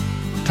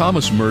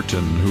Thomas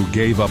Merton, who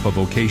gave up a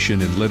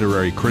vocation in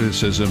literary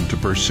criticism to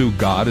pursue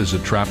God as a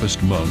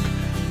Trappist monk,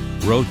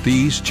 wrote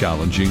these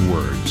challenging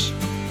words: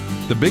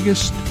 "The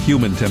biggest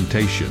human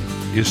temptation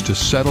is to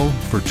settle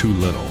for too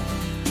little."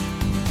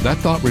 That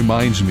thought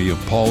reminds me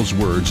of Paul's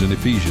words in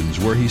Ephesians,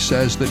 where he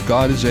says that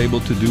God is able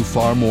to do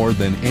far more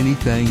than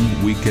anything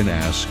we can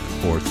ask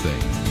or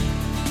think.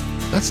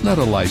 That's not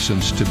a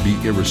license to be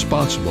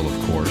irresponsible, of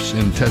course,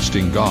 in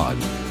testing God,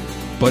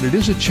 but it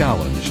is a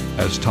challenge,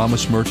 as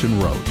Thomas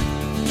Merton wrote,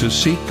 to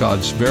seek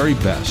God's very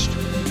best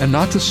and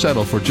not to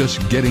settle for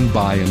just getting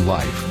by in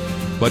life,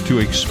 but to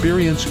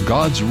experience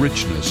God's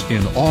richness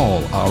in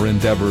all our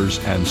endeavors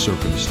and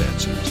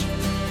circumstances.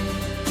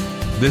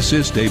 This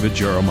is David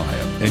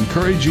Jeremiah,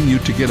 encouraging you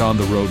to get on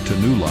the road to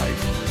new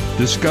life.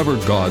 Discover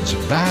God's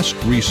vast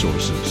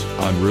resources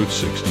on Route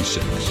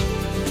 66.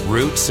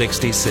 Route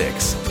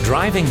 66,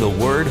 driving the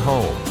word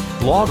home.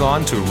 Log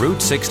on to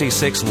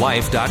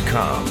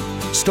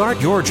Route66Life.com.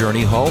 Start your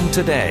journey home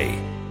today.